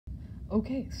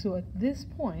Okay, so at this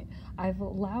point, I've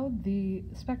allowed the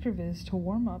SpectroVis to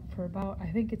warm up for about,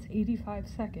 I think it's 85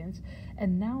 seconds,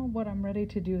 and now what I'm ready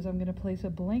to do is I'm going to place a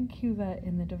blank cuvette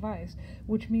in the device,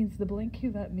 which means the blank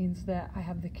cuvette means that I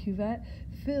have the cuvette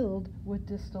filled with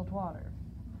distilled water.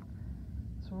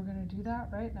 So we're going to do that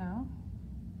right now.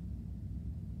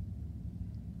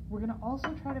 We're going to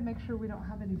also try to make sure we don't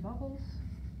have any bubbles,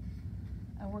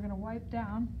 and we're going to wipe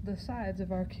down the sides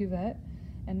of our cuvette.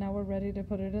 And now we're ready to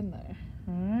put it in there.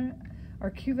 Alright, our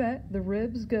cuvette, the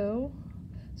ribs go.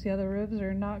 See how the ribs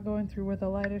are not going through where the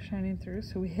light is shining through,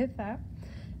 so we hit that,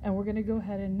 and we're going to go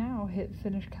ahead and now hit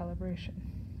finish calibration.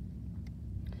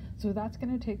 So that's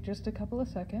going to take just a couple of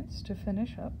seconds to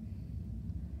finish up.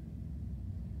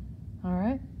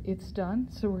 Alright, it's done,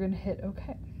 so we're going to hit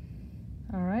OK.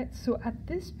 Alright, so at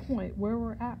this point where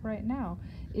we're at right now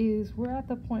is we're at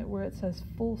the point where it says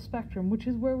full spectrum, which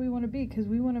is where we want to be because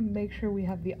we want to make sure we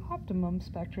have the optimum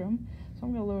spectrum. So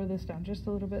I'm going to lower this down just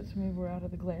a little bit so maybe we're out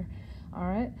of the glare.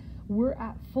 Alright, we're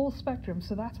at full spectrum,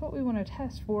 so that's what we want to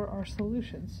test for our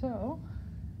solution. So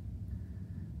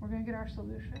we're going to get our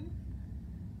solution,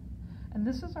 and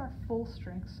this is our full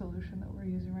strength solution that we're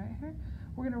using right here.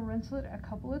 We're going to rinse it a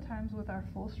couple of times with our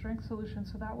full strength solution,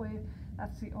 so that way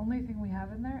that's the only thing we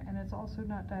have in there, and it's also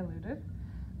not diluted.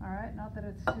 Alright, not that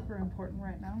it's super important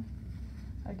right now.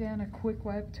 Again, a quick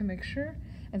wipe to make sure.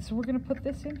 And so we're going to put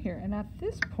this in here, and at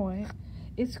this point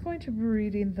it's going to be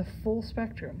reading the full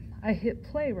spectrum. I hit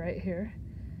play right here,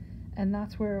 and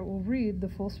that's where it will read the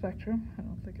full spectrum. I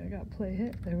don't think I got play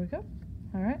hit. There we go.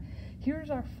 Alright, here's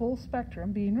our full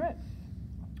spectrum being read.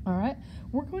 Alright,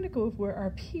 we're going to go with where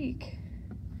our peak,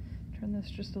 turn this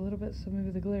just a little bit so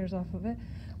maybe the glare's off of it.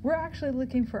 We're actually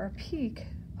looking for our peak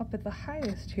up at the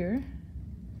highest here.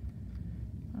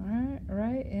 Alright,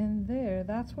 right in there.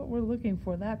 That's what we're looking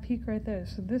for, that peak right there.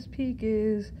 So this peak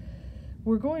is,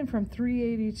 we're going from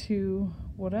 380 to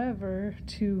whatever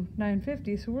to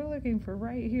 950. So we're looking for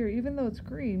right here, even though it's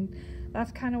green,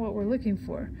 that's kind of what we're looking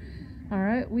for.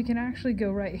 Alright, we can actually go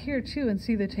right here too and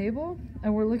see the table,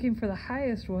 and we're looking for the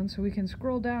highest one, so we can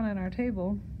scroll down in our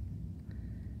table.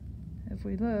 If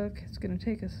we look, it's going to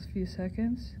take us a few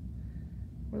seconds.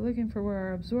 We're looking for where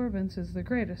our absorbance is the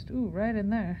greatest. Ooh, right in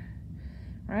there.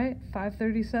 Right?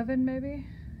 537 maybe?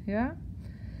 Yeah?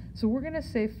 So we're going to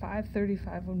say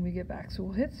 535 when we get back. So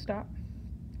we'll hit stop.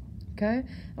 Okay?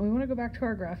 And we want to go back to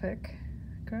our graphic.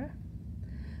 Okay?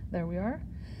 There we are.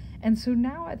 And so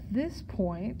now at this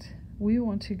point, we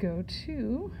want to go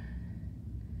to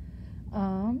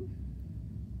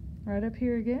right up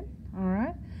here again. All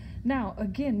right? Now,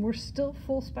 again, we're still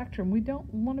full spectrum. We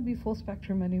don't want to be full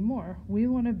spectrum anymore. We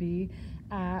want to be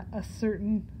at a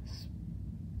certain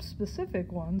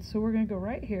specific one. So we're going to go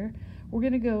right here. We're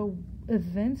going to go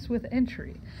events with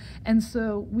entry. And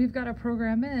so we've got to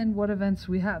program in what events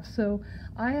we have. So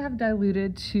I have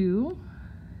diluted to,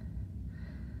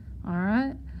 all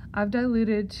right, I've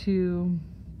diluted to,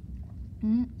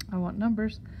 I want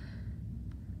numbers,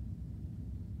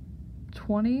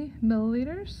 20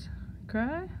 milliliters.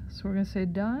 Okay, so we're going to say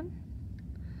done.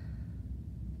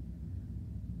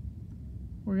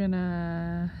 We're going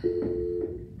to...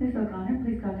 Ms. O'Connor,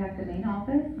 please contact the main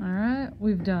office. All right,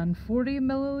 we've done 40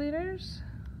 milliliters.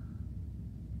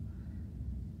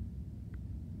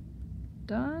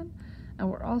 Done. And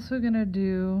we're also going to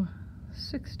do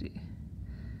 60.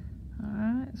 All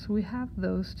right, so we have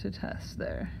those to test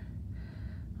there.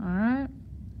 All right.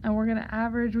 And we're going to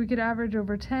average, we could average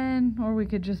over 10, or we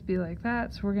could just be like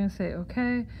that. So we're going to say,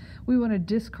 okay, we want to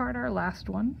discard our last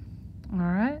one. All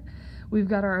right. We've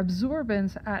got our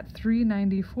absorbance at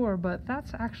 394, but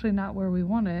that's actually not where we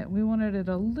want it. We wanted it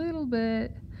a little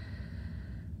bit,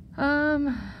 we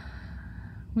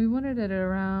wanted it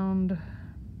around,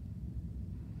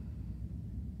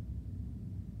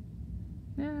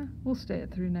 yeah, we'll stay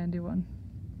at 391.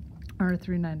 Or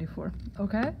 394.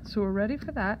 Okay, so we're ready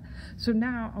for that. So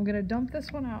now I'm going to dump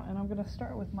this one out, and I'm going to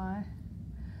start with my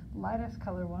lightest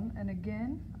color one, and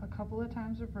again a couple of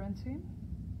times of rinsing.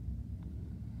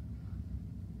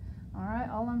 Alright,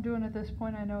 all I'm doing at this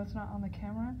point, I know it's not on the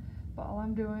camera, but all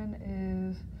I'm doing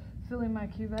is filling my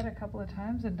cuvette a couple of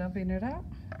times and dumping it out.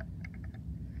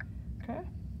 Okay,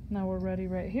 now we're ready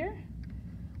right here.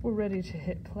 We're ready to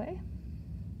hit play.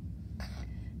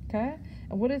 Okay,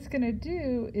 and what it's going to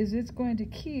do is it's going to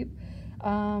keep,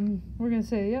 we're going to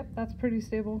say, yep, that's pretty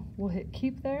stable. We'll hit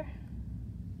keep there.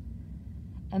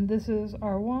 And this is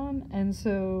R1, and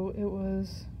so it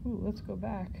was, ooh, let's go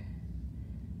back.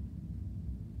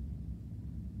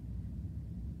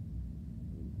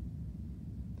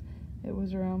 It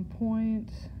was around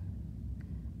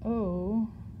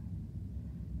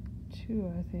 0.02,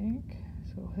 I think.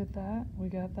 So we'll hit that. We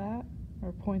got that.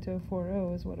 Or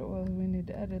 0.040 is what it was. We need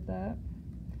to edit that.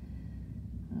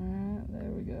 Alright,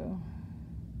 there we go.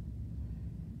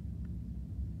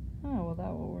 Oh, well,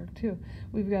 that will work too.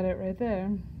 We've got it right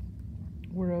there.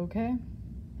 We're okay.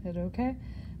 Hit OK.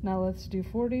 Now let's do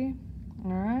 40.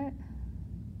 Alright.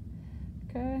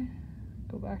 Okay.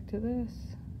 Go back to this.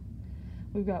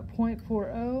 We've got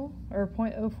 0.40 or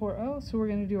 0.040, so we're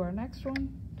going to do our next one.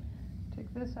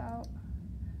 Take this out.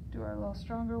 Do our little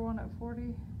stronger one at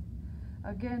 40.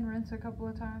 Again, rinse a couple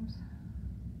of times.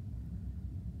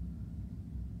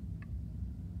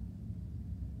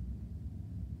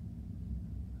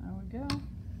 There we go.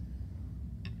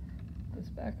 Put this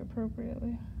back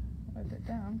appropriately. Wipe it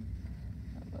down.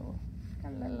 Got a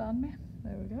little on me.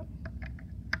 There we go.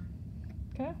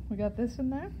 Okay, we got this in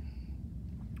there.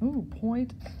 Ooh,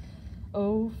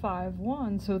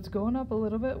 0.051. So it's going up a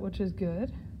little bit, which is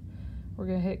good. We're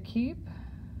going to hit keep.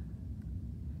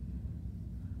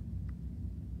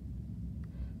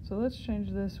 So let's change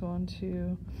this one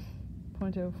to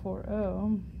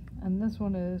 0.040, and this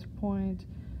one is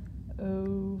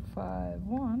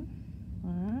 0.051.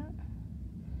 Alright.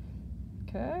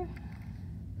 Okay.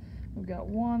 We've got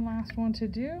one last one to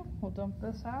do. We'll dump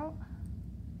this out.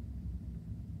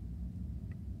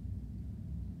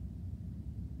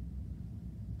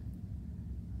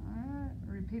 Alright,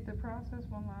 repeat the process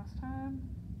one last time.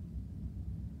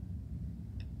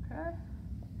 Okay.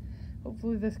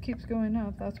 Hopefully this keeps going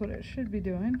up. That's what it should be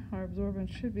doing. Our absorbance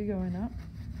should be going up.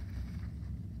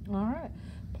 Alright,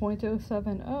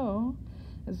 0.070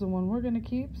 is the one we're going to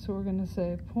keep, so we're going to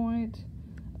say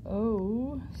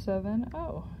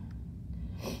 0.070.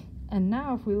 And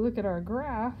now if we look at our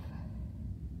graph,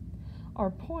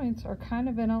 our points are kind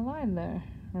of in a line there,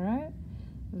 right?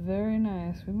 Very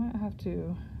nice. We might have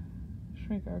to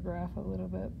shrink our graph a little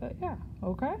bit, but yeah,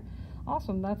 okay.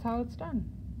 Awesome, that's how it's done.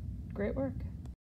 Great work.